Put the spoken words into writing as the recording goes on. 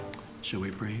Shall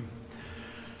we pray?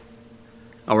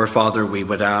 Our Father, we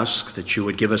would ask that you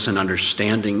would give us an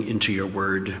understanding into your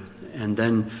word and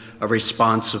then a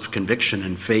response of conviction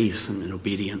and faith and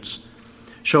obedience.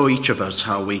 Show each of us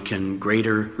how we can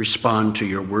greater respond to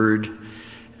your word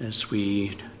as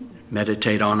we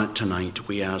meditate on it tonight.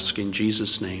 We ask in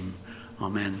Jesus' name.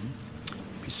 Amen.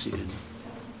 Be seated.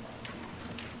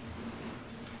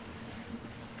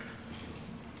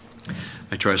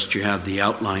 I trust you have the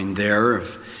outline there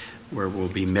of where we'll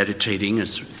be meditating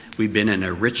as we've been in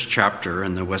a rich chapter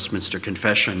in the Westminster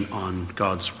Confession on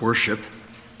God's worship.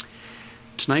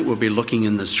 Tonight we'll be looking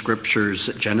in the scriptures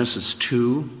at Genesis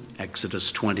 2,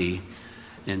 Exodus 20,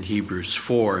 and Hebrews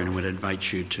 4, and I would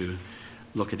invite you to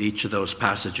look at each of those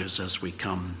passages as we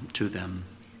come to them.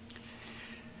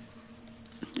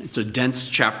 It's a dense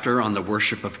chapter on the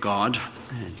worship of God,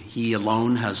 and He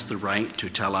alone has the right to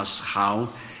tell us how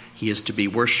He is to be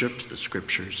worshipped. The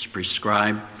scriptures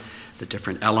prescribe the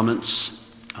different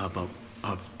elements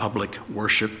of public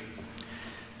worship.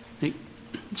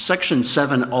 Section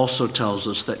 7 also tells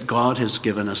us that God has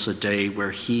given us a day where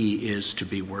He is to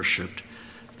be worshipped.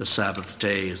 The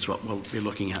Sabbath-day is what we'll be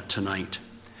looking at tonight.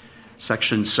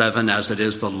 Section 7, as it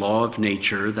is the law of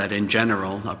nature that in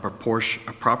general a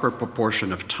proper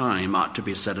proportion of time ought to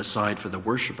be set aside for the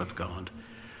worship of God,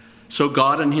 so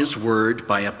God in His word,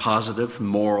 by a positive,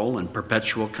 moral, and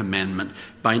perpetual commandment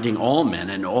binding all men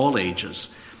in all ages,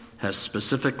 has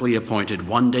specifically appointed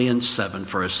one day in 7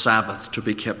 for a Sabbath to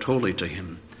be kept holy to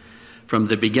Him. From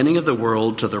the beginning of the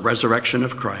world to the resurrection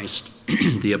of Christ,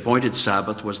 the appointed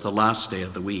Sabbath was the last day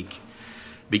of the week.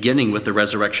 Beginning with the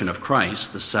resurrection of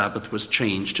Christ, the Sabbath was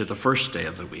changed to the first day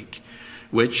of the week,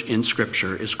 which in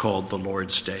Scripture is called the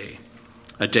Lord's Day,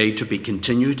 a day to be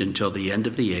continued until the end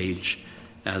of the age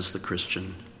as the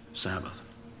Christian Sabbath.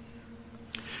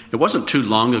 It wasn't too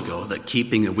long ago that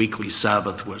keeping a weekly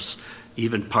Sabbath was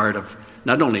even part of,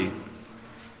 not only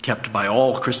kept by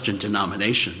all Christian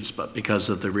denominations, but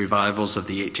because of the revivals of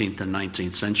the 18th and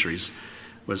 19th centuries,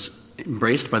 was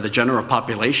embraced by the general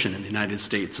population in the United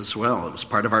States as well. It was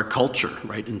part of our culture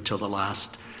right until the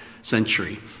last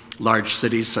century. Large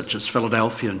cities such as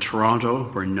Philadelphia and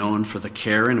Toronto were known for the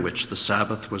care in which the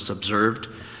Sabbath was observed.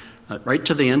 Right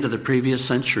to the end of the previous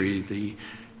century,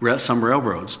 some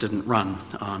railroads didn't run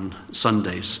on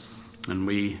Sundays. And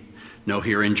we know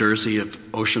here in Jersey of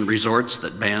ocean resorts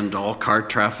that banned all car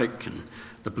traffic and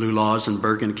the blue laws in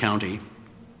Bergen County.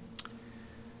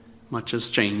 Much has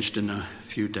changed in a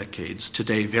few decades.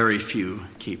 Today, very few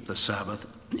keep the Sabbath.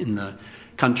 In the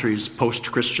countries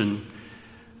post-Christian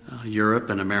Europe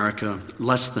and America,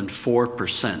 less than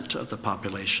 4% of the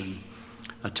population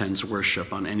attends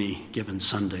worship on any given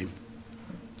Sunday.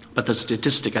 But the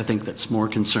statistic I think that's more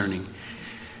concerning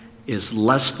is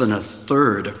less than a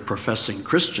third of professing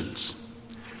Christians,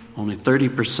 only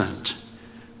 30%,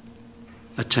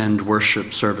 attend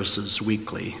worship services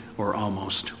weekly or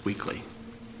almost weekly.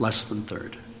 Less than a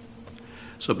third.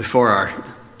 So before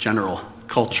our general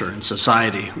culture and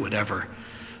society would ever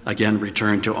again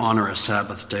return to honor a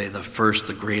Sabbath day,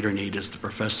 the greater need is the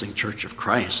professing Church of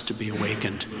Christ to be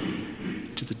awakened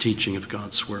to the teaching of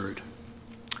God's Word.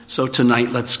 So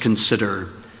tonight let's consider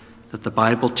that the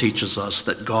Bible teaches us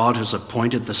that God has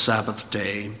appointed the Sabbath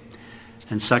day,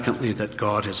 and secondly, that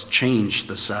God has changed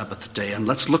the Sabbath day. And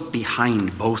let's look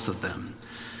behind both of them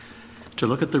to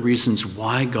look at the reasons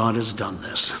why God has done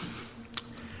this.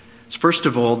 First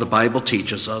of all, the Bible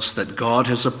teaches us that God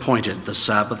has appointed the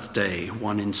Sabbath day,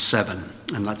 1 in 7.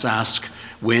 And let's ask,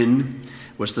 when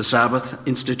was the Sabbath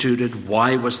instituted?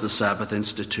 Why was the Sabbath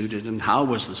instituted? And how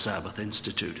was the Sabbath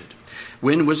instituted?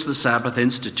 When was the Sabbath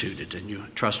instituted? And you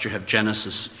trust you have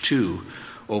Genesis 2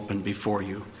 open before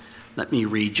you. Let me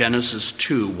read Genesis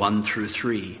 2, 1 through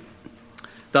 3.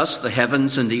 Thus the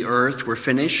heavens and the earth were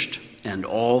finished, and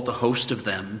all the host of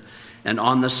them. And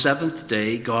on the seventh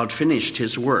day God finished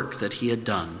his work that he had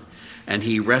done, and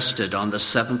he rested on the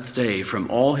seventh day from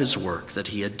all his work that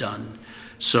he had done.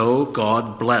 So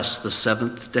God blessed the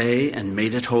seventh day and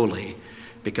made it holy,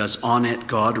 because on it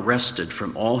God rested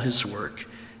from all his work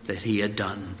that he had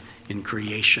done in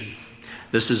creation.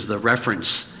 This is the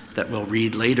reference that we'll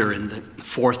read later in the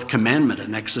fourth commandment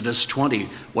in Exodus 20.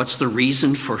 What's the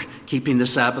reason for keeping the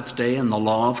Sabbath day and the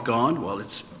law of God? Well,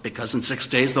 it's because in 6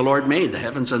 days the Lord made the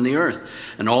heavens and the earth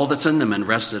and all that's in them, and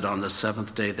rested on the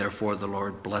seventh day. Therefore the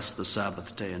Lord blessed the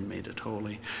Sabbath day and made it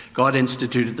holy. God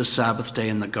instituted the Sabbath day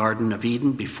in the Garden of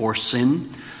Eden before sin,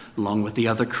 along with the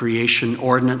other creation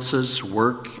ordinances,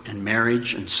 work and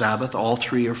marriage and Sabbath. All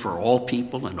three are for all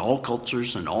people and all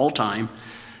cultures and all time.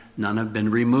 None have been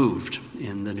removed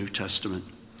in the New Testament.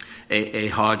 A.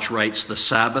 Hodge writes, "The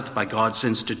Sabbath, by God's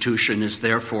institution, is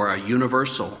therefore a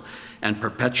universal and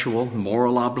perpetual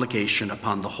moral obligation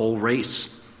upon the whole race.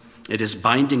 It is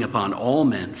binding upon all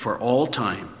men for all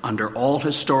time, under all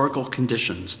historical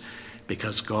conditions,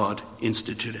 because God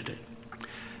instituted it."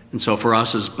 And so for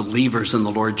us as believers in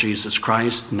the Lord Jesus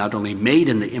Christ, not only made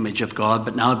in the image of God,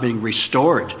 but now being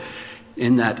restored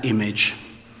in that image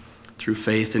through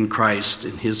faith in Christ,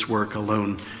 in his work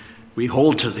alone, we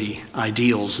hold to the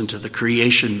ideals and to the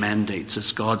creation mandates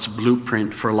as God's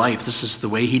blueprint for life. This is the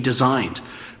way he designed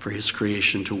for his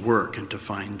creation to work and to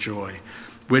find joy.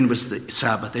 When was the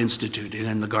Sabbath instituted?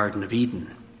 In the Garden of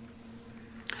Eden.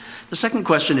 The second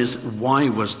question is, why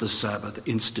was the Sabbath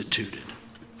instituted?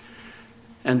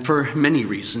 And for many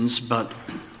reasons, but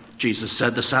Jesus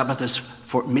said the Sabbath is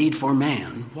made for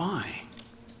man. Why?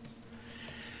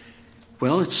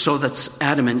 Well, it's so that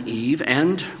Adam and Eve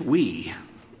and we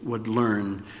would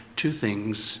learn two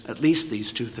things, at least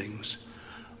these two things.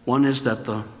 One is that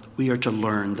we are to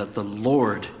learn that the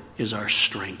Lord is our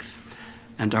strength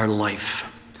and our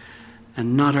life,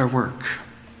 and not our work.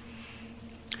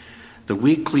 The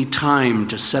weekly time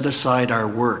to set aside our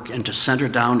work and to center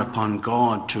down upon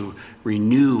God, to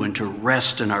renew and to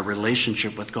rest in our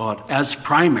relationship with God as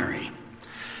primary,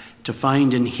 to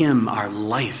find in him our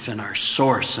life and our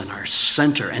source and our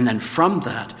center, and then from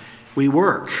that we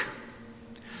work.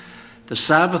 The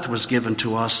Sabbath was given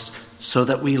to us so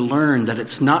that we learn that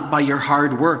it's not by your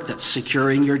hard work that's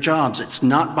securing your jobs. It's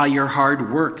not by your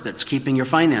hard work that's keeping your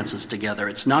finances together.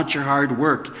 It's not your hard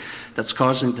work that's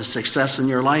causing the success in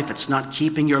your life. It's not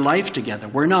keeping your life together.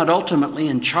 We're not ultimately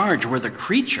in charge. We're the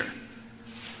creature.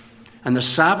 And the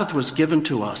Sabbath was given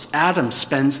to us. Adam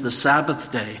spends the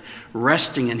Sabbath-day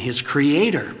resting in his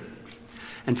Creator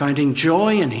and finding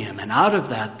joy in him. And out of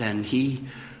that, then, he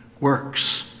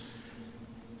works.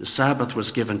 The Sabbath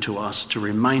was given to us to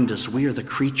remind us we are the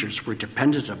creatures. We're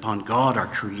dependent upon God, our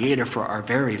Creator, for our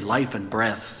very life and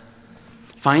breath.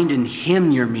 Find in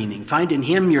him your meaning. Find in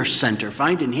him your center.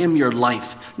 Find in him your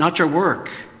life, not your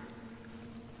work.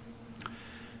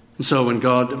 And so when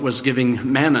God was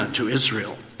giving manna to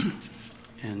Israel,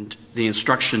 and the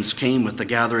instructions came with the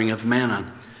gathering of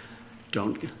manna,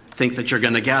 don't think that you're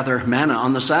going to gather manna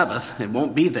on the Sabbath. It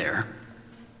won't be there.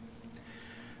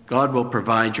 God will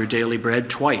provide your daily bread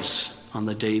twice on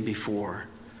the day before.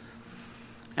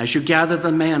 As you gather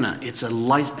the manna, it's a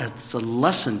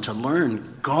lesson to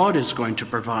learn. God is going to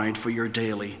provide for your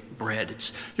daily bread.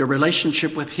 Your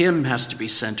relationship with him has to be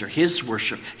center, his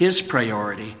worship, his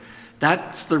priority.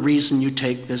 That's the reason you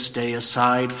take this day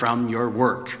aside from your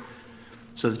work,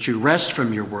 so that you rest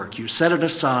from your work. You set it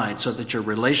aside so that your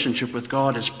relationship with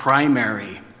God is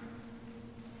primary.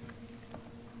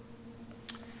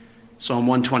 Psalm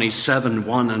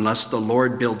 127:1, unless the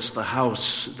Lord builds the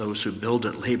house, those who build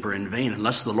it labor in vain.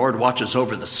 Unless the Lord watches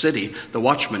over the city, the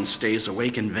watchman stays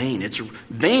awake in vain. It's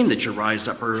vain that you rise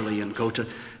up early and go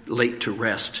late to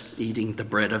rest, eating the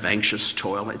bread of anxious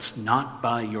toil. It's not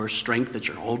by your strength that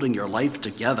you're holding your life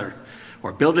together,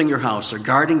 or building your house, or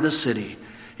guarding the city.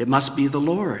 It must be the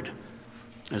Lord.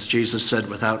 As Jesus said,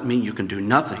 without me you can do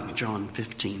nothing, John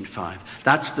 15:5.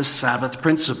 That's the Sabbath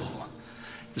principle.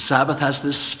 The Sabbath has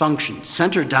this function.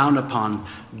 Center down upon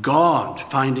God.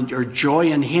 Find your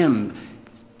joy in him.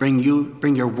 Bring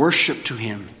your worship to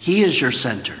him. He is your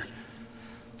center.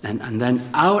 And then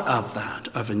out of that,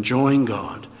 of enjoying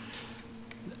God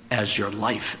as your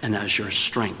life and as your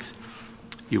strength,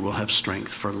 you will have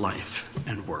strength for life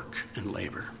and work and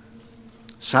labor.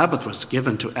 Sabbath was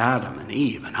given to Adam and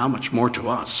Eve, and how much more to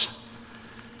us,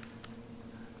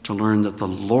 to learn that the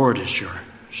Lord is your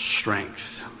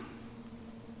strength.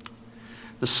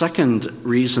 The second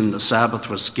reason the Sabbath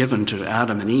was given to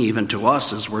Adam and Eve and to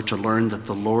us is we're to learn that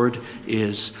the Lord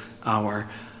is our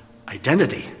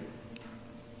identity,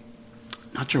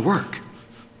 not your work.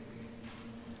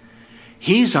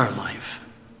 He's our life.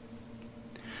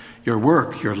 Your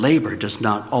work, your labor does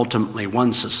not ultimately,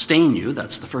 one, sustain you.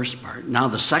 That's the first part. Now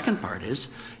the second part is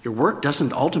your work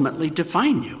doesn't ultimately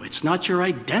define you. It's not your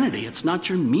identity. It's not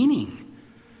your meaning.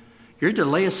 You're to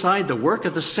lay aside the work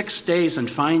of the 6 days and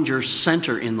find your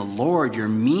center in the Lord, your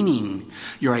meaning,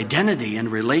 your identity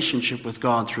and relationship with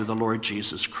God through the Lord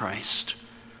Jesus Christ.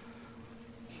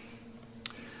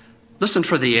 Listen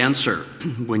for the answer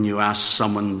when you ask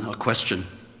someone a question.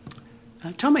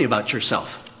 Tell me about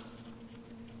yourself.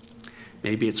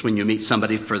 Maybe it's when you meet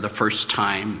somebody for the first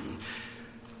time.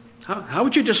 How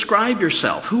would you describe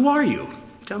yourself? Who are you?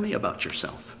 Tell me about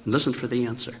yourself. Listen for the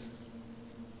answer.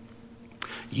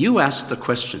 You ask the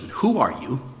question, who are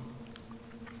you?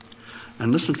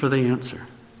 And listen for the answer.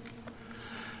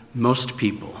 Most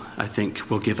people, I think,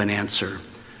 will give an answer,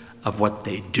 of what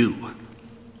they do.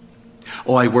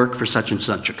 Oh, I work for such and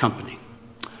such a company.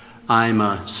 I'm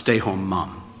a stay-home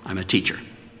mom. I'm a teacher.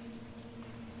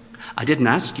 I didn't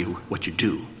ask you what you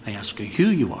do. I asked you who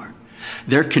you are.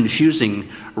 They're confusing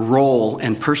role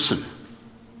and person.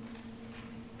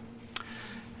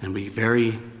 And we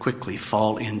very quickly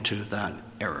fall into that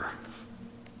error.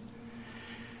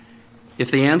 If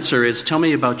the answer is, tell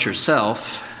me about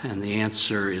yourself, and the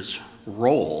answer is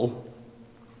role,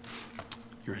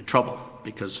 you're in trouble,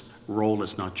 because role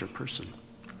is not your person.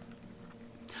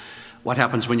 What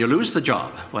happens when you lose the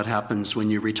job? What happens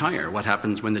when you retire? What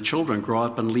happens when the children grow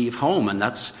up and leave home? And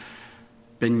that's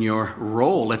been your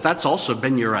role. If that's also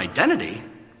been your identity,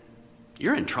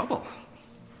 you're in trouble.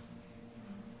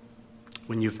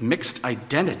 When you've mixed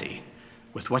identity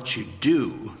with what you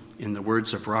do, in the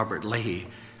words of Robert Leahy,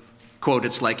 quote,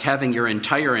 it's like having your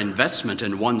entire investment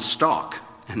in one stock,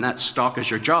 and that stock is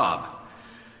your job.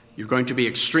 You're going to be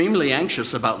extremely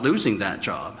anxious about losing that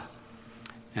job,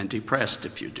 and depressed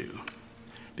if you do,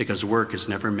 because work is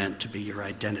never meant to be your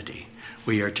identity.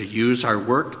 We are to use our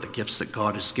work, the gifts that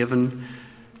God has given,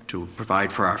 to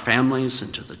provide for our families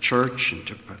and to the church, and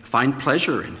to find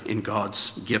pleasure in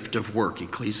God's gift of work,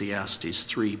 Ecclesiastes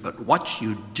 3. But what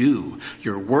you do,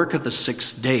 your work of the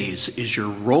 6 days, is your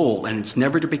role, and it's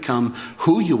never to become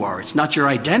who you are. It's not your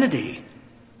identity.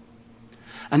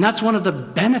 And that's one of the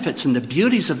benefits and the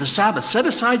beauties of the Sabbath. Set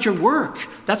aside your work.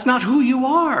 That's not who you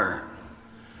are.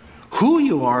 Who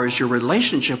you are is your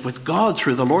relationship with God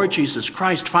through the Lord Jesus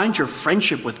Christ. Find your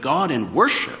friendship with God in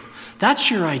worship. That's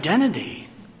your identity.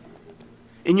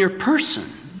 In your person,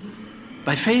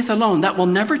 by faith alone, that will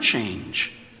never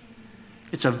change.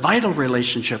 It's a vital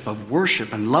relationship of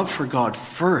worship and love for God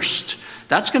first.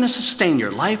 That's going to sustain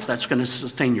your life. That's going to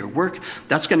sustain your work.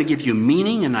 That's going to give you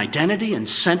meaning and identity and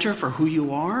center for who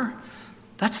you are.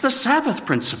 That's the Sabbath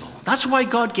principle. That's why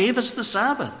God gave us the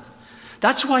Sabbath.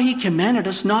 That's why he commanded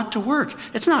us not to work.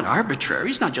 It's not arbitrary.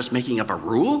 He's not just making up a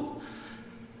rule.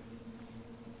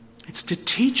 It's to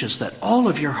teach us that all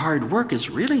of your hard work is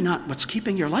really not what's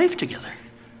keeping your life together.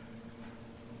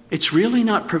 It's really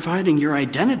not providing your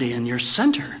identity and your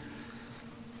center.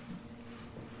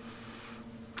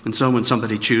 And so when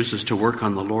somebody chooses to work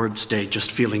on the Lord's Day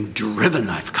just feeling driven,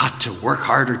 I've got to work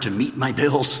harder to meet my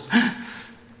bills,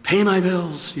 pay my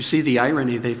bills, you see the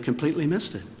irony, they've completely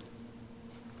missed it.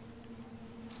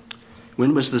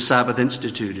 When was the Sabbath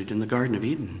instituted? In the Garden of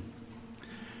Eden.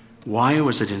 Why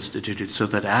was it instituted? So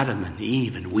that Adam and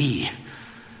Eve and we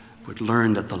would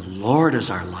learn that the Lord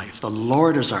is our life, the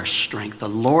Lord is our strength, the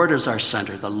Lord is our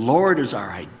center, the Lord is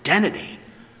our identity,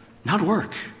 not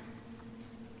work.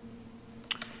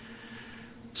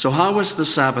 So how was the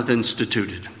Sabbath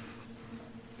instituted?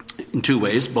 In two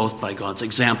ways, both by God's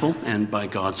example and by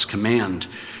God's command.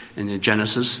 And in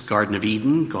Genesis, Garden of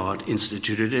Eden, God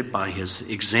instituted it by his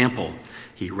example.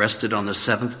 He rested on the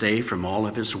seventh day from all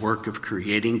of his work of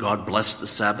creating. God blessed the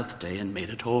Sabbath day and made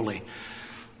it holy.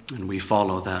 And we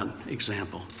follow that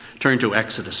example. Turn to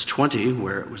Exodus 20,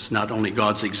 where it was not only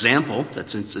God's example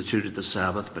that's instituted the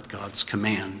Sabbath, but God's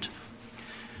command.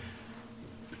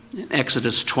 In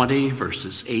Exodus 20,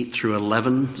 verses 8 through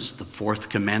 11, is the fourth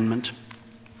commandment.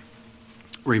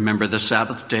 Remember the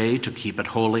Sabbath day to keep it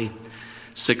holy.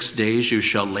 6 days you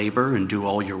shall labor and do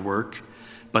all your work.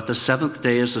 But the seventh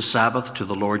day is a Sabbath to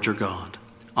the Lord your God.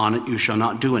 On it you shall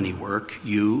not do any work,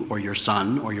 you or your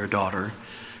son or your daughter,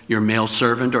 your male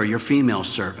servant or your female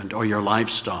servant, or your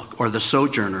livestock, or the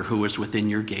sojourner who is within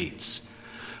your gates.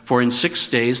 For in 6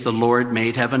 days the Lord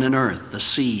made heaven and earth, the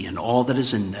sea, and all that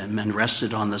is in them, and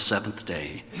rested on the seventh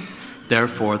day.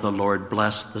 Therefore the Lord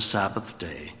blessed the Sabbath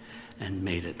day and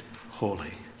made it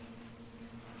holy.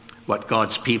 What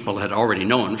God's people had already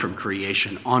known from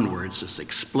creation onwards is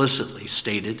explicitly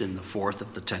stated in the fourth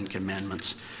of the 10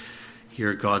 Commandments.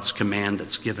 Here, God's command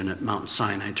that's given at Mount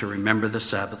Sinai to remember the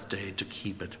Sabbath day, to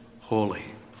keep it holy.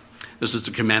 This is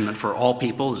the commandment for all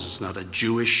people. This is not a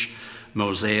Jewish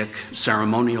Mosaic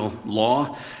ceremonial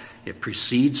law. It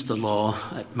precedes the law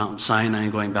at Mount Sinai,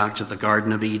 going back to the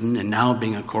Garden of Eden, and now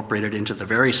being incorporated into the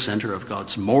very center of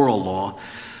God's moral law.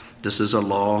 This is a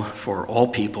law for all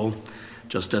people,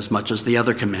 just as much as the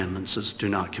other commandments, as do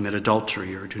not commit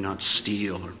adultery, or do not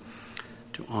steal, or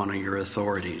to honor your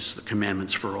authorities, the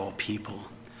commandments for all people.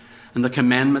 And the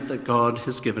commandment that God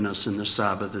has given us in the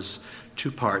Sabbath is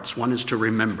two parts. One is to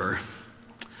remember.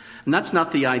 And that's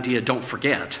not the idea, don't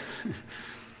forget.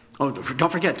 Oh,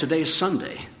 don't forget, today is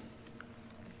Sunday.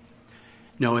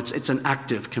 No, it's an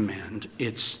active command.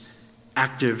 It's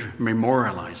active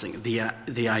memorializing.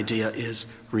 The idea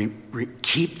is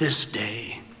keep this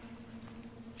day.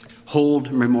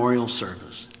 Hold memorial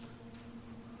service.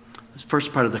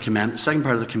 First part of the commandment. The second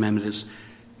part of the commandment is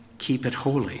keep it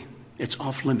holy. It's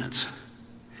off limits.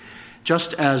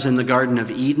 Just as in the Garden of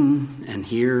Eden and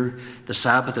here, the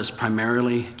Sabbath is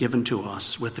primarily given to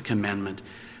us with the commandment,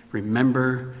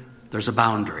 remember there's a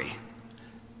boundary.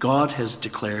 God has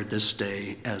declared this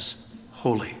day as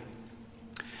holy.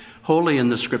 Holy in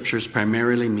the scriptures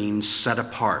primarily means set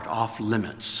apart, off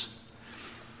limits,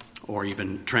 or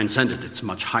even transcended. It's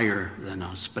much higher than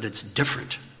us, but it's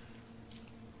different.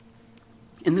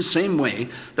 In the same way,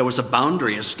 there was a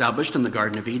boundary established in the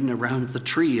Garden of Eden around the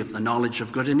tree of the knowledge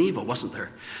of good and evil, wasn't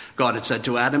there? God had said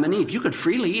to Adam and Eve, you can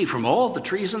freely eat from all the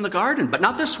trees in the garden, but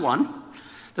not this one.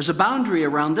 There's a boundary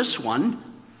around this one.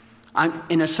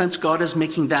 In a sense, God is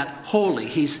making that holy.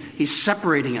 He's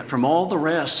separating it from all the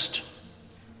rest.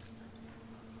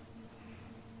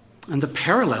 And the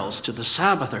parallels to the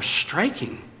Sabbath are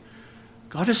striking.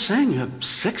 God is saying you have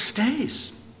 6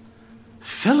 days.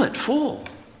 Fill it full.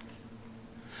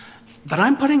 But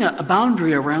I'm putting a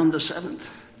boundary around the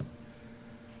seventh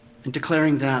and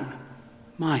declaring that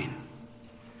mine.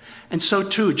 And so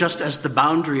too, just as the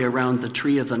boundary around the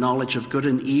tree of the knowledge of good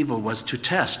and evil was to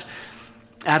test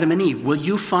Adam and Eve, will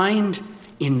you find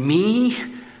in me,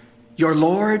 your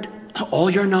Lord, all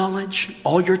your knowledge,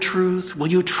 all your truth? Will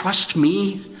you trust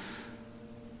me?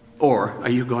 Or are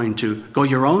you going to go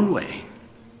your own way?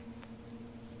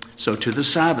 So to the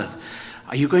Sabbath,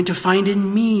 are you going to find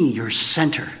in me your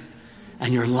center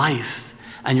and your life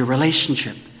and your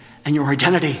relationship and your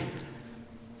identity?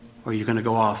 Or are you going to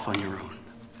go off on your own?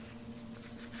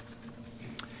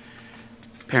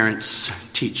 Parents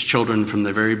teach children from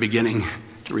the very beginning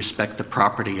to respect the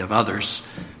property of others.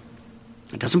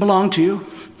 It doesn't belong to you.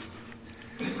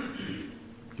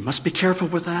 You must be careful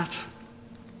with that.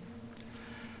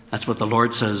 That's what the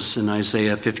Lord says in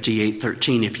Isaiah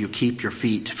 58:13. If you keep your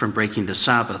feet from breaking the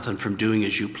Sabbath and from doing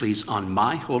as you please on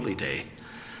my holy day,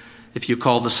 if you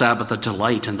call the Sabbath a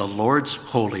delight and the Lord's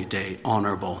holy day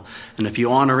honorable, and if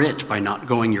you honor it by not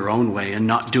going your own way and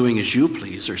not doing as you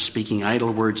please or speaking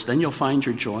idle words, then you'll find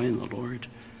your joy in the Lord.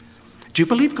 Do you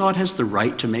believe God has the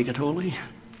right to make it holy?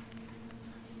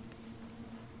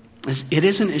 It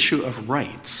is an issue of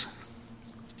rights.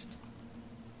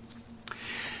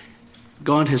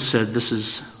 God has said, this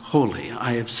is holy.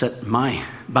 I have set my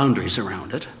boundaries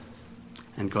around it.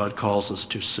 And God calls us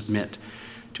to submit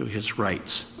to his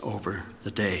rights over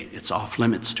the day. It's off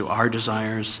limits to our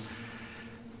desires.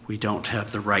 We don't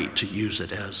have the right to use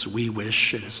it as we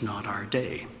wish. It is not our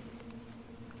day.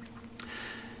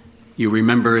 You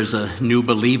remember as a new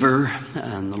believer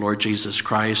in the Lord Jesus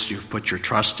Christ, you've put your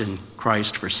trust in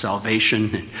Christ for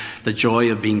salvation and the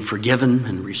joy of being forgiven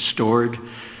and restored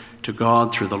to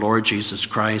God through the Lord Jesus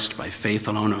Christ by faith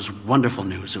alone. It was wonderful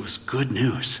news. It was good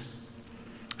news.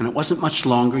 And it wasn't much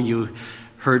longer. You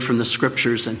heard from the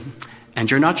scriptures,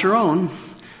 and you're not your own.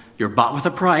 You're bought with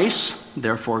a price.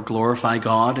 Therefore, glorify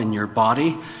God in your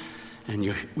body.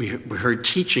 And we heard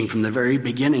teaching from the very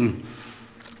beginning.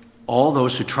 All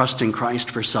those who trust in Christ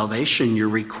for salvation, you're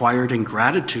required in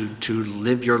gratitude to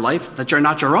live your life that you're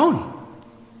not your own.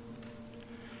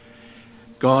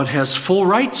 God has full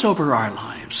rights over our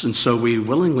lives, and so we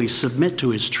willingly submit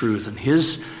to his truth and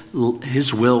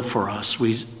his will for us.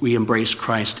 We embrace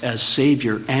Christ as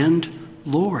Savior and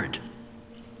Lord.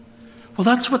 Well,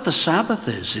 that's what the Sabbath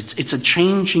is. It's a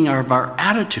changing of our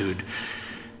attitude.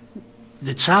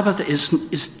 The Sabbath is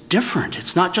different.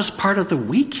 It's not just part of the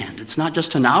weekend. It's not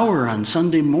just an hour on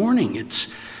Sunday morning.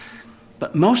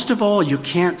 But most of all, you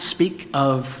can't speak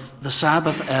of the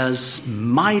Sabbath as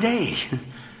my day.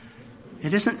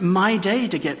 It isn't my day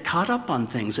to get caught up on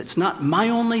things. It's not my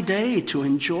only day to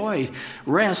enjoy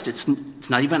rest. It's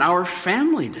not even our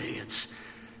family day.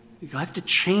 You have to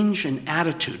change an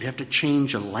attitude. You have to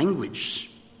change a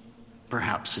language.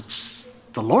 Perhaps it's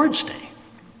the Lord's day.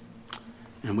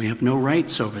 And we have no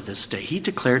rights over this day. He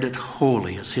declared it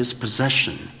holy as his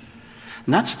possession.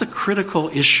 And that's the critical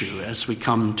issue as we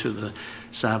come to the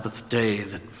Sabbath day,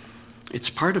 that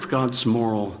it's part of God's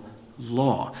moral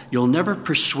law. You'll never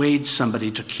persuade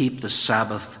somebody to keep the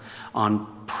Sabbath on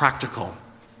practical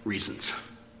reasons.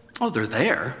 Oh, they're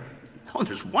there. Oh,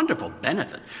 there's wonderful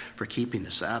benefit for keeping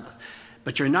the Sabbath.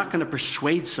 But you're not going to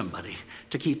persuade somebody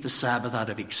to keep the Sabbath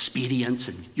out of expedience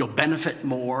and you'll benefit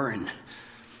more. And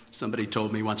somebody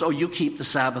told me once, oh, you keep the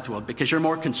Sabbath well because you're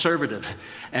more conservative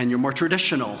and you're more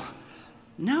traditional.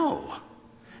 No.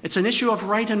 It's an issue of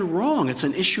right and wrong. It's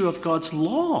an issue of God's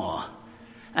law.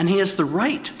 And he has the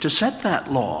right to set that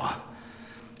law.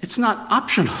 It's not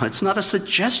optional. It's not a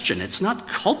suggestion. It's not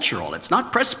cultural. It's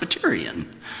not Presbyterian.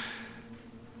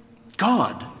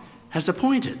 God has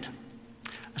appointed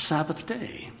a Sabbath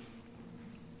day.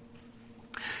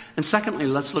 And secondly,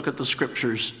 let's look at the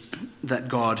scriptures that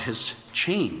God has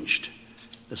changed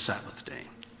the Sabbath day.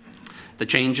 The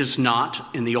change is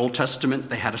not in the Old Testament,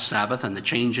 they had a Sabbath, and the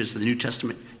change is in the New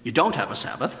Testament, you don't have a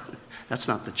Sabbath. That's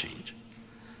not the change.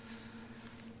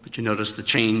 But you notice the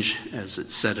change, as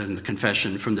it's said in the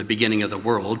confession, from the beginning of the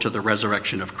world to the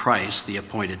resurrection of Christ, the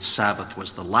appointed Sabbath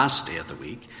was the last day of the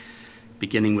week.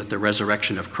 Beginning with the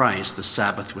resurrection of Christ, the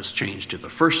Sabbath was changed to the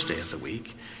first day of the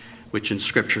week, which in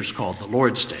Scripture is called the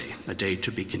Lord's Day, a day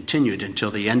to be continued until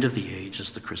the end of the age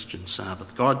as the Christian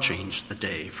Sabbath. God changed the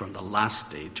day from the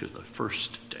last day to the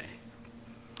first day.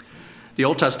 The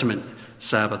Old Testament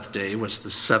Sabbath day was the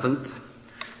seventh,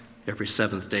 every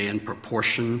seventh day in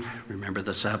proportion. Remember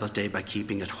the Sabbath day by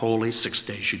keeping it holy. 6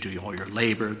 days you do all your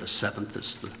labor. The seventh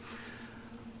is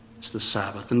the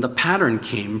Sabbath. And the pattern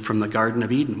came from the Garden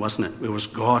of Eden, wasn't it? It was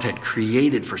God had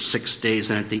created for 6 days,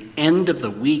 and at the end of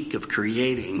the week of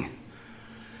creating,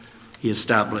 he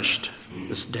established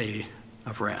this day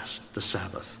of rest, the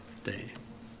Sabbath day.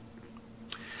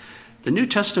 The New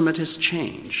Testament has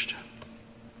changed.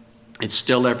 It's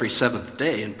still every seventh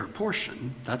day in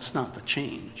proportion. That's not the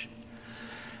change.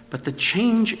 But the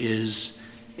change is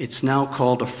it's now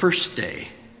called a first day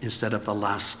instead of the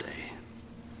last day.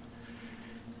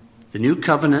 The new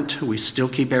covenant, we still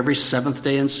keep every seventh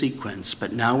day in sequence,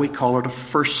 but now we call it a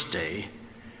first day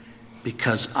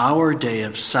because our day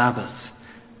of Sabbath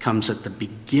comes at the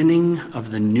beginning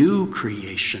of the new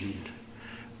creation.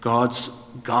 God's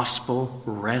gospel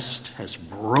rest has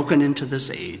broken into this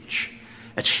age.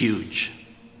 It's huge.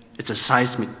 It's a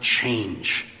seismic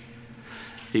change.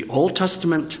 The Old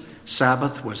Testament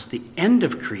Sabbath was the end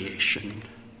of creation.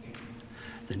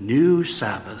 The new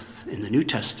Sabbath in the New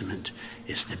Testament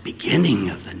is the beginning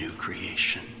of the new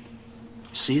creation.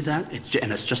 See that?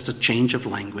 And it's just a change of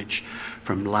language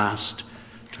from last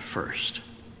to first.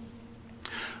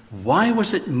 Why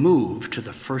was it moved to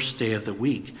the first day of the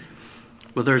week?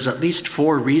 Well, there's at least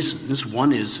 4 reasons.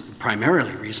 One is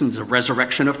primarily reasons the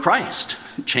resurrection of Christ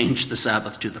changed the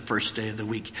Sabbath to the first day of the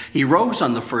week. He rose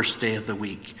on the first day of the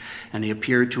week, and he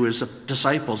appeared to his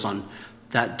disciples on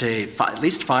that day, at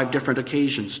least 5 different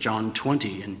occasions, John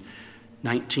 20 and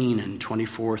 19 and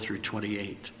 24 through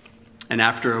 28. And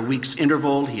after a week's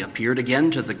interval, he appeared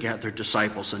again to the gathered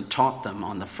disciples and taught them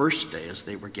on the first day as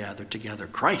they were gathered together.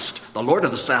 Christ, the Lord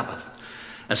of the Sabbath,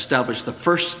 established the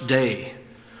first day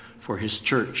for his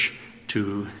church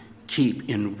to keep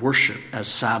in worship as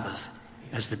Sabbath,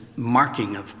 as the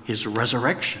marking of his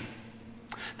resurrection.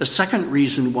 The second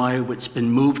reason why it's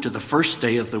been moved to the first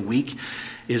day of the week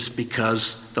is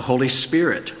because the Holy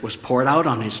Spirit was poured out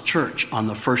on his church on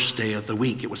the first day of the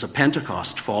week. It was a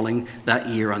Pentecost falling that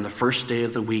year on the first day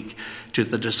of the week to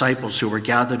the disciples who were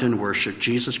gathered in worship.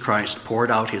 Jesus Christ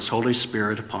poured out his Holy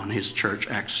Spirit upon his church,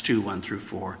 Acts 2, 1 through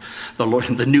 4.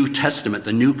 The New Testament,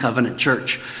 the New Covenant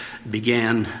church,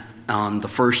 began on the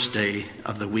first day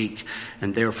of the week,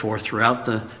 and therefore throughout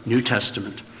the New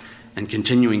Testament and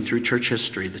continuing through church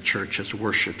history, the church has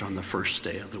worshiped on the first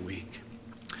day of the week.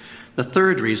 The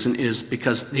third reason is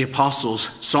because the apostles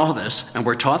saw this and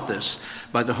were taught this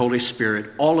by the Holy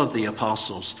Spirit. All of the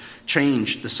apostles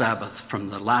changed the Sabbath from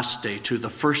the last day to the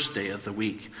first day of the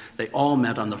week. They all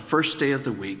met on the first day of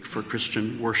the week for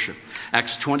Christian worship.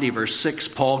 Acts 20, verse 6,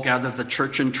 Paul gathered the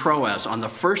church in Troas on the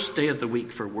first day of the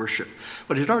week for worship.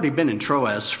 But he'd already been in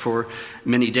Troas for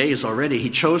many days already. He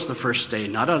chose the first day,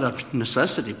 not out of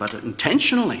necessity, but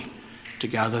intentionally, to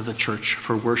gather the church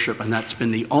for worship, and that's been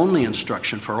the only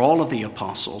instruction for all of the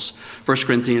apostles. 1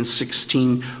 Corinthians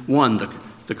 16:1,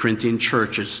 the Corinthian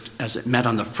church, as it met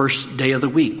on the first day of the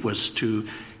week, was to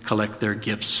collect their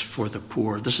gifts for the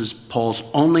poor. This is Paul's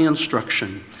only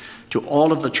instruction to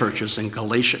all of the churches in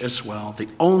Galatia as well. The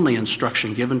only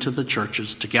instruction given to the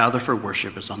churches to gather for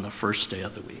worship is on the first day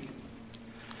of the week.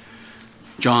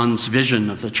 John's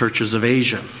vision of the churches of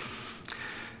Asia.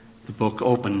 The book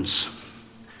opens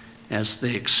as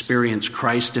they experience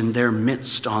Christ in their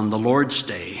midst on the Lord's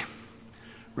Day.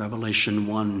 Revelation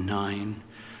 1:9.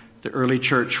 The early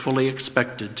church fully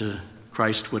expected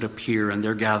Christ would appear in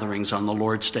their gatherings on the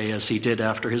Lord's Day as he did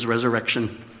after his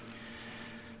resurrection.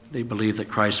 They believed that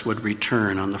Christ would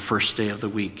return on the first day of the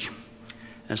week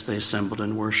as they assembled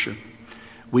in worship.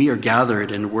 We are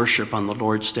gathered in worship on the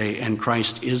Lord's Day, and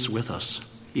Christ is with us.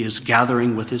 He is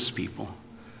gathering with his people,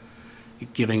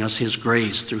 giving us his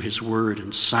grace through his word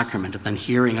and sacrament, and then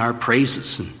hearing our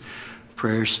praises and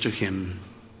prayers to him.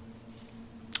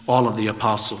 All of the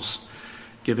apostles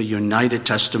give a united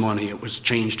testimony. It was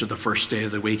changed to the first day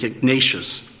of the week.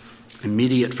 Ignatius,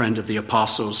 immediate friend of the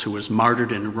apostles, who was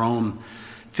martyred in Rome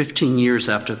 15 years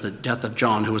after the death of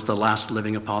John, who was the last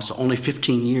living apostle, only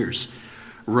 15 years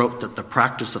wrote that the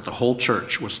practice of the whole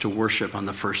church was to worship on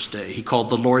the first day. He called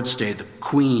the Lord's Day the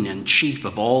queen and chief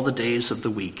of all the days of the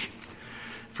week.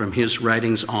 From his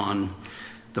writings on,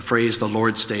 the phrase the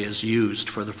Lord's Day is used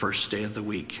for the first day of the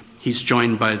week. He's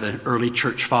joined by the early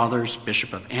church fathers,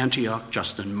 Bishop of Antioch,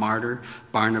 Justin Martyr,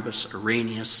 Barnabas,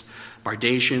 Irenaeus,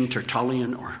 Bardasian,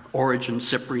 Tertullian, Origen,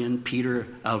 Cyprian, Peter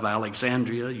of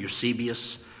Alexandria,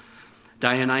 Eusebius,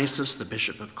 Dionysius, the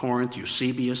bishop of Corinth,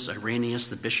 Eusebius, Irenaeus,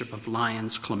 the bishop of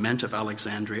Lyons, Clement of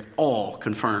Alexandria, all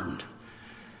confirmed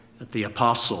that the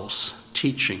apostles'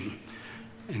 teaching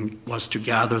was to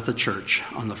gather the church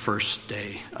on the first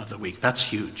day of the week. That's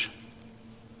huge.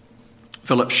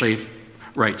 Philip Schaff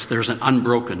writes, there's an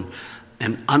unbroken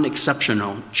and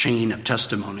unexceptional chain of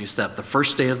testimonies that the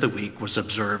first day of the week was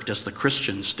observed as the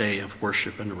Christians' day of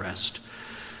worship and rest.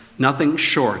 Nothing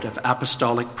short of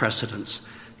apostolic precedents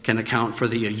can account for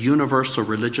the universal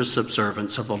religious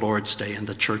observance of the Lord's Day in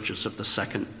the churches of the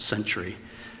 2nd century.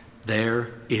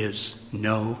 There is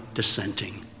no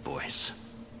dissenting voice.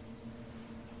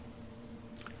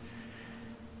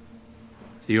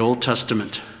 The Old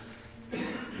Testament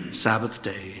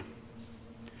Sabbath-day,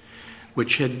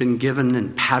 which had been given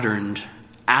and patterned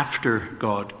after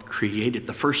God created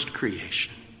the first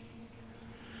creation,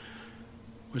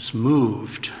 was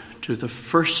moved to the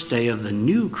first day of the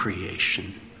new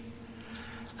creation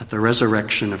at the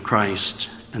resurrection of Christ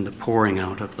and the pouring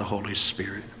out of the Holy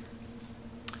Spirit.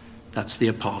 That's the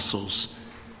apostles'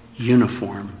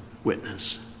 uniform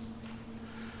witness.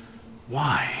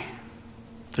 Why?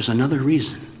 There's another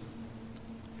reason.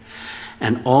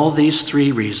 And all these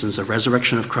three reasons, the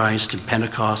resurrection of Christ and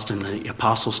Pentecost and the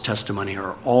apostles' testimony,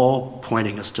 are all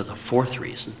pointing us to the fourth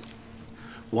reason.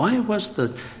 Why was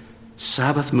the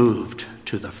Sabbath moved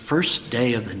to the first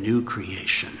day of the new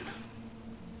creation?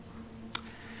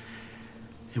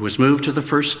 It was moved to the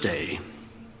first day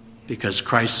because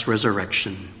Christ's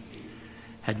resurrection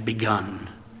had begun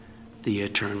the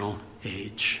eternal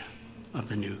age of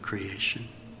the new creation,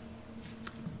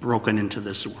 broken into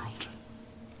this world.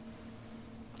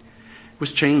 It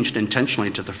was changed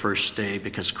intentionally to the first day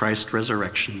because Christ's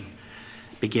resurrection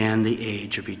began the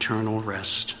age of eternal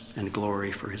rest and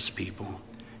glory for his people.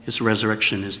 His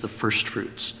resurrection is the first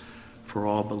fruits for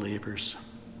all believers.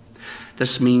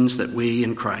 This means that we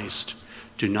in Christ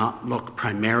do not look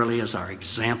primarily as our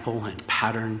example and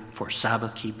pattern for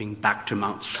Sabbath keeping back to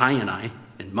Mount Sinai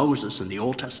and Moses in the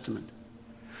Old Testament.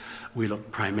 We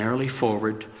look primarily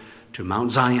forward to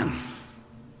Mount Zion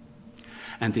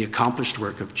and the accomplished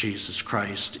work of Jesus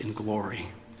Christ in glory.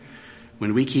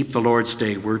 When we keep the Lord's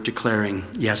Day, we're declaring,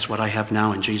 yes, what I have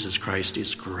now in Jesus Christ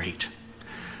is great,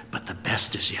 but the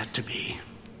best is yet to be.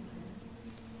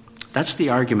 That's the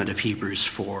argument of Hebrews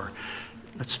 4.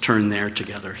 Let's turn there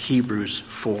together. Hebrews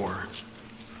 4.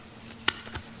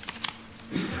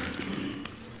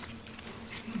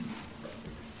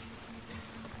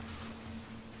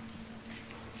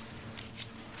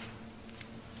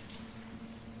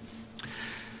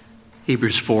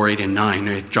 Hebrews 4, 8, and 9.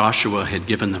 If Joshua had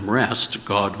given them rest,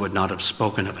 God would not have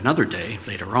spoken of another day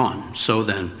later on. So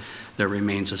then, there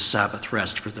remains a Sabbath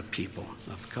rest for the people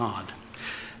of God.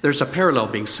 There's a parallel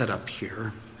being set up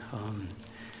here.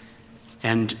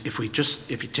 And if you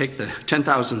take the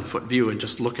 10,000-foot view and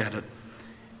just look at it,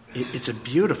 it's a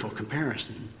beautiful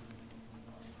comparison.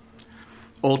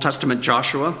 Old Testament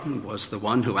Joshua was the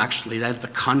one who actually led the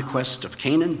conquest of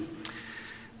Canaan.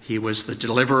 He was the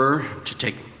deliverer to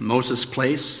take Moses'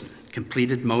 place,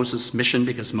 completed Moses' mission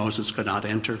because Moses could not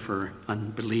enter for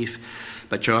unbelief.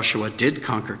 But Joshua did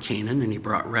conquer Canaan, and he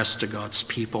brought rest to God's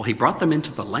people. He brought them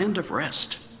into the land of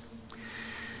rest.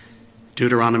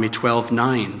 Deuteronomy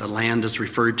 12:9, the land is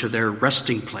referred to their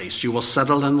resting place. You will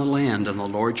settle in the land, and the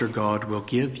Lord your God will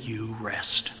give you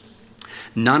rest.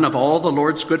 None of all the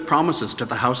Lord's good promises to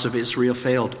the house of Israel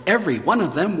failed. Every one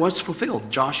of them was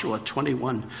fulfilled. Joshua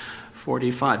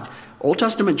 21:45. Old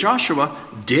Testament Joshua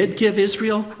did give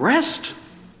Israel rest,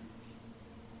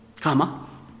 but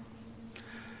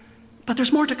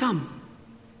there's more to come.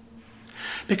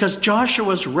 Because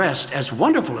Joshua's rest, as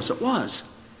wonderful as it was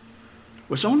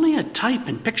only a type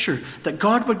and picture that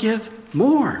God would give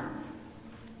more.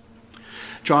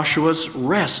 Joshua's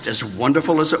rest, as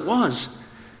wonderful as it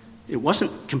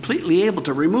wasn't completely able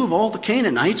to remove all the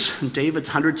Canaanites. David,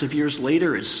 hundreds of years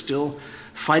later, is still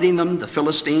fighting them, the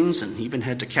Philistines, and even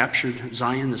had to capture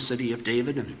Zion, the city of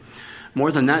David. And more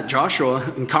than that,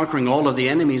 Joshua, in conquering all of the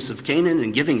enemies of Canaan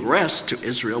and giving rest to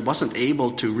Israel, wasn't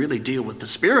able to really deal with the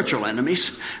spiritual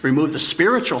enemies, remove the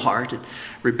spiritual heart and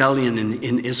rebellion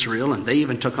in Israel. And they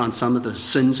even took on some of the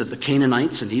sins of the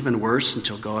Canaanites, and even worse,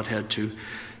 until God had to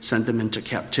send them into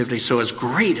captivity. So as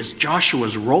great as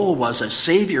Joshua's role was as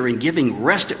Savior in giving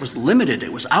rest, it was limited,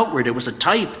 it was outward, it was a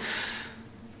type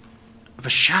of a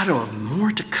shadow of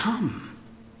more to come.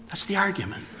 That's the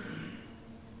argument.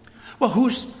 Well,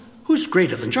 who's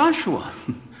greater than Joshua?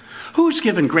 Who's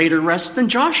given greater rest than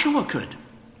Joshua could?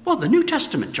 Well, the New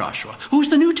Testament Joshua. Who's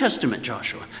the New Testament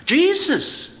Joshua?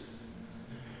 Jesus.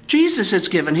 Jesus has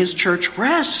given his church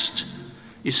rest.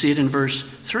 You see it in verse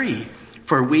 3.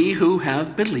 For we who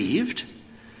have believed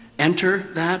enter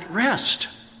that rest.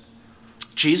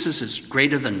 Jesus is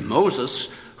greater than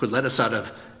Moses, who led us out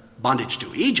of bondage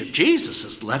to Egypt. Jesus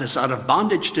has led us out of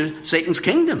bondage to Satan's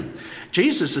kingdom.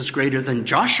 Jesus is greater than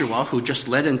Joshua, who just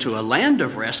led into a land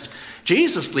of rest.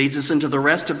 Jesus leads us into the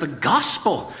rest of the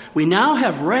gospel. We now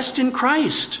have rest in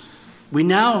Christ. We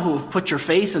now who have put your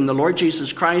faith in the Lord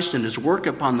Jesus Christ and his work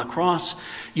upon the cross,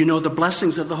 you know the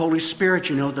blessings of the Holy Spirit,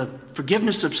 you know the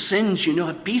forgiveness of sins, you know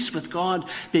have peace with God,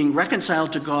 being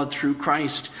reconciled to God through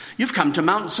Christ. You've come to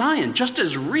Mount Zion, just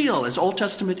as real as Old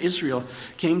Testament Israel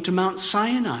came to Mount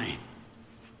Sinai.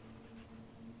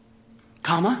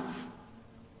 But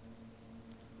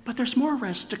there's more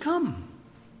rest to come.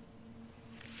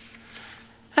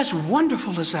 As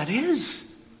wonderful as that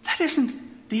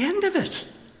isn't the end of it.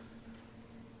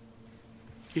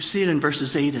 You see it in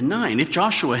verses 8 and 9. If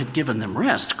Joshua had given them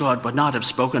rest, God would not have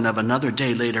spoken of another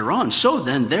day later on. So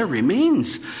then there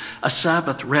remains a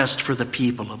Sabbath rest for the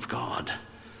people of God.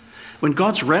 When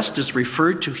God's rest is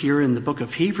referred to here in the book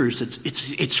of Hebrews,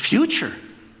 it's future.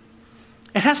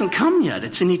 It hasn't come yet.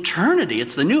 It's in eternity.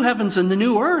 It's the new heavens and the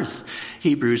new earth.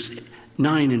 Hebrews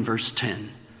 9 and verse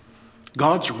 10.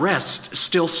 God's rest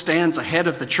still stands ahead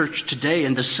of the church today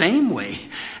in the same way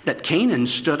that Canaan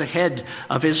stood ahead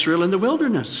of Israel in the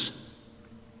wilderness.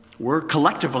 We're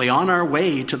collectively on our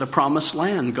way to the promised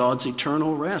land, God's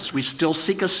eternal rest. We still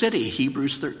seek a city,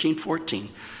 Hebrews 13:14.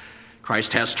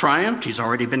 Christ has triumphed, he's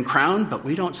already been crowned, but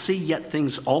we don't see yet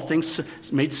all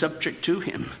things made subject to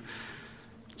him.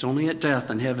 It's only at death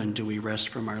and heaven do we rest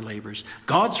from our labors.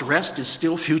 God's rest is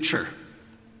still future.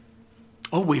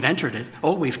 Oh, we've entered it.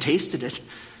 Oh, we've tasted it.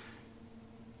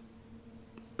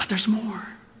 But there's more.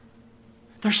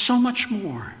 There's so much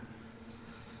more.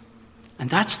 And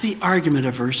that's the argument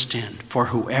of verse 10. For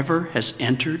whoever has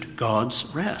entered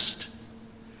God's rest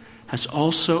has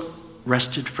also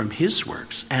rested from his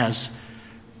works, as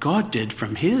God did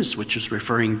from his, which is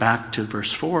referring back to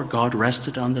verse 4. God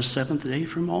rested on the seventh day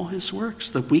from all his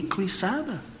works, the weekly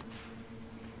Sabbath.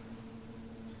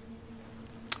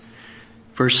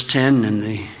 Verse 10 in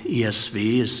the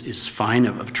ESV is fine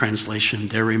of translation.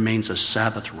 There remains a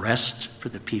Sabbath rest for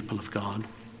the people of God.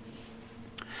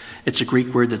 It's a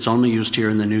Greek word that's only used here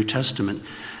in the New Testament,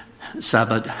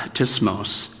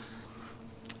 Sabbatismos.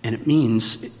 And it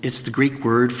means, it's the Greek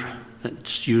word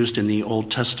that's used in the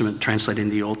Old Testament, translating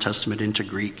the Old Testament into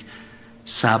Greek,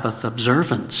 Sabbath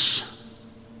observance,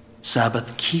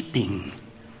 Sabbath keeping.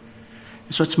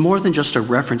 So it's more than just a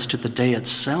reference to the day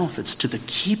itself, it's to the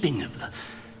keeping of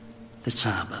the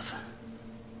Sabbath.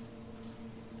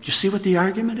 Do you see what the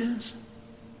argument is?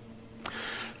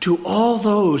 To all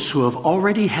those who have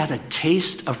already had a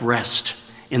taste of rest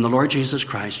in the Lord Jesus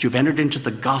Christ, you've entered into the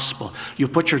gospel,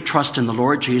 you've put your trust in the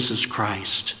Lord Jesus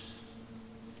Christ,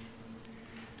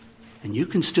 and you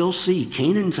can still see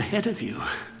Canaan's ahead of you.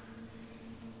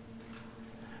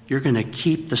 You're going to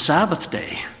keep the Sabbath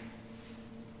day,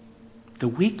 the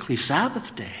weekly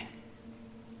Sabbath day,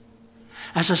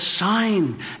 as a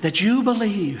sign that you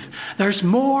believe there's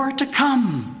more to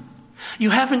come.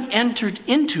 You haven't entered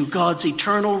into God's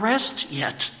eternal rest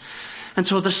yet. And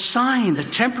so the sign, the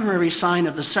temporary sign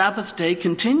of the Sabbath day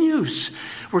continues.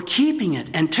 We're keeping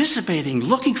it, anticipating,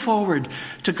 looking forward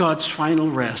to God's final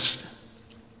rest.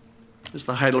 As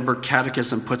the Heidelberg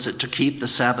Catechism puts it, to keep the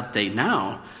Sabbath day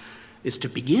now is to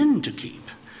begin to keep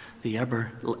the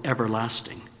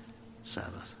everlasting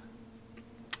Sabbath.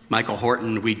 Michael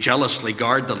Horton, we jealously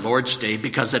guard the Lord's Day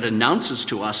because it announces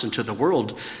to us and to the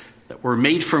world that we're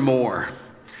made for more.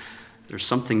 There's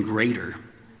something greater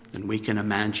than we can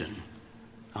imagine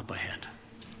up ahead.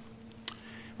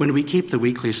 When we keep the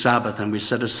weekly Sabbath and we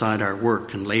set aside our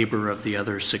work and labor of the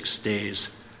other 6 days,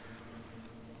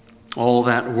 all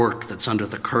that work that's under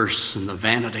the curse and the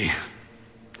vanity,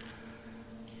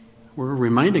 we're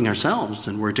reminding ourselves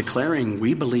and we're declaring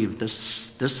we believe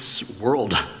this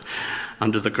world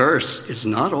under the curse is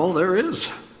not all there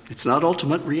is. It's not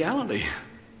ultimate reality.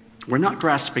 We're not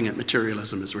grasping at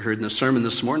materialism, as we heard in the sermon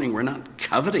this morning. We're not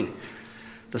coveting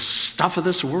the stuff of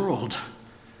this world.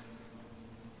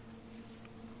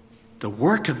 The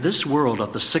work of this world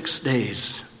of the 6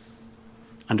 days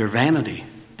under vanity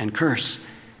and curse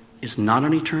is not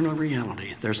an eternal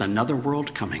reality. There's another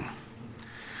world coming.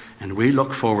 And we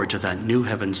look forward to that new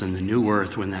heavens and the new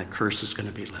earth when that curse is going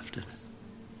to be lifted.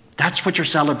 That's what you're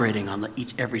celebrating on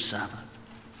every Sabbath.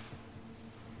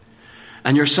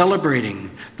 And you're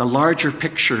celebrating the larger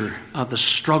picture of the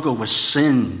struggle with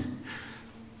sin.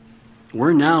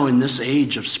 We're now in this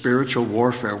age of spiritual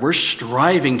warfare. We're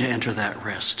striving to enter that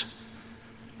rest.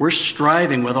 We're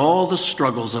striving with all the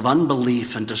struggles of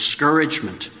unbelief and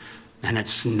discouragement, and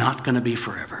it's not going to be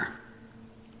forever.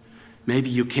 Maybe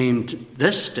you came to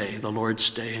this day, the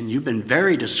Lord's Day, and you've been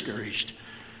very discouraged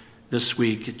this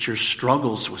week at your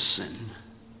struggles with sin.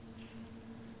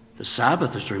 The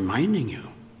Sabbath is reminding you,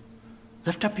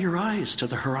 lift up your eyes to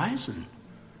the horizon.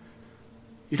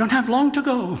 You don't have long to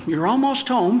go. You're almost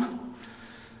home.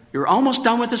 You're almost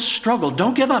done with this struggle.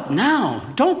 Don't give up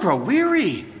now. Don't grow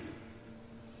weary.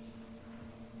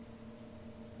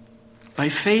 By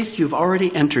faith, you've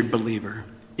already entered, believer,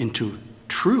 into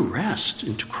true rest,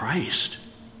 into Christ.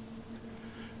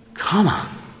 Come on.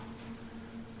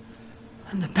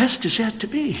 And the best is yet to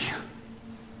be.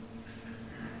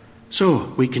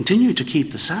 So we continue to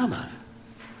keep the Sabbath,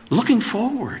 looking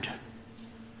forward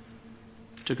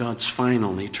to God's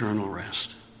final eternal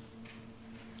rest.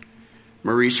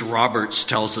 Maurice Roberts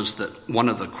tells us that one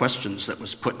of the questions that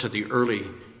was put to the early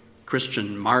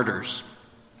Christian martyrs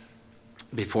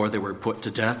before they were put to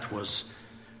death was,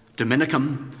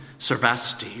 Dominicum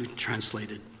servasti,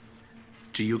 translated,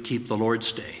 do you keep the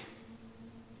Lord's Day?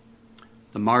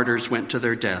 The martyrs went to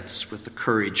their deaths with the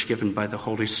courage given by the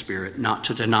Holy Spirit not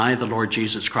to deny the Lord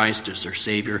Jesus Christ as their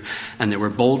Savior, and they were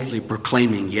boldly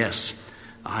proclaiming, yes,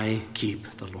 I keep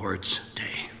the Lord's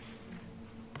Day.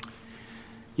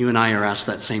 You and I are asked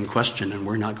that same question, and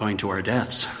we're not going to our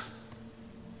deaths.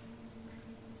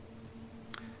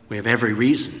 We have every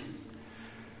reason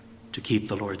to keep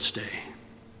the Lord's Day.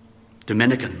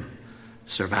 Dominican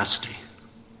servasti.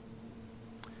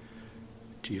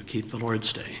 Do you keep the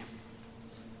Lord's Day?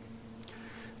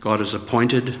 God has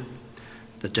appointed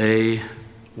the day,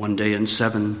 1 day in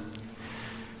 7,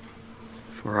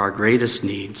 for our greatest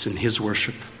needs in his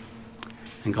worship.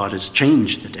 And God has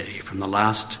changed the day from the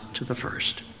last to the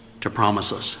first to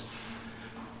promise us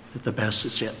that the best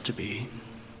is yet to be.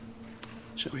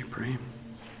 Shall we pray?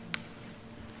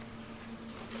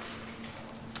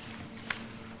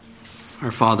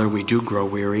 Our Father, we do grow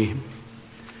weary.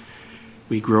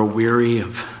 We grow weary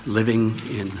of living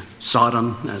in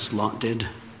Sodom as Lot did.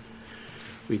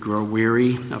 We grow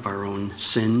weary of our own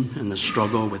sin and the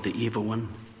struggle with the evil one.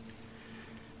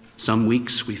 Some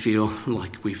weeks we feel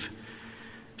like we've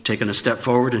taken a step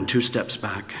forward and 2 steps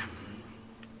back.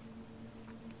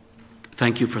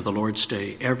 Thank you for the Lord's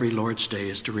Day. Every Lord's Day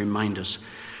is to remind us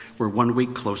we're 1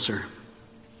 week closer.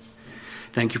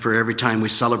 Thank you for every time we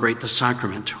celebrate the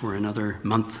sacrament, we're another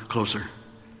month closer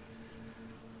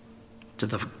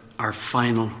to our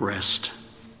final rest.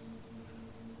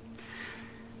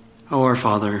 Oh, our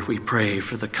Father, we pray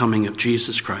for the coming of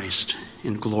Jesus Christ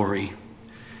in glory,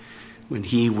 when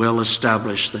he will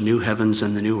establish the new heavens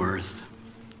and the new earth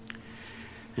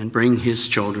and bring his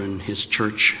children, his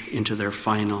church, into their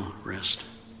final rest.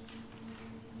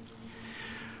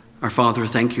 Our Father,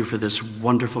 thank you for this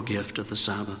wonderful gift of the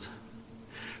Sabbath.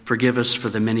 Forgive us for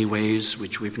the many ways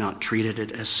which we've not treated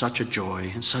it as such a joy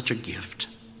and such a gift,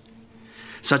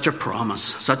 such a promise,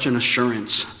 such an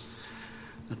assurance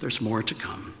that there's more to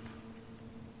come.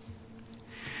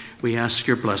 We ask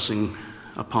your blessing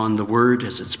upon the word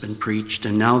as it's been preached,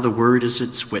 and now the word as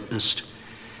it's witnessed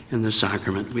in the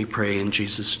sacrament. We pray in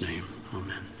Jesus' name.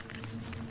 Amen.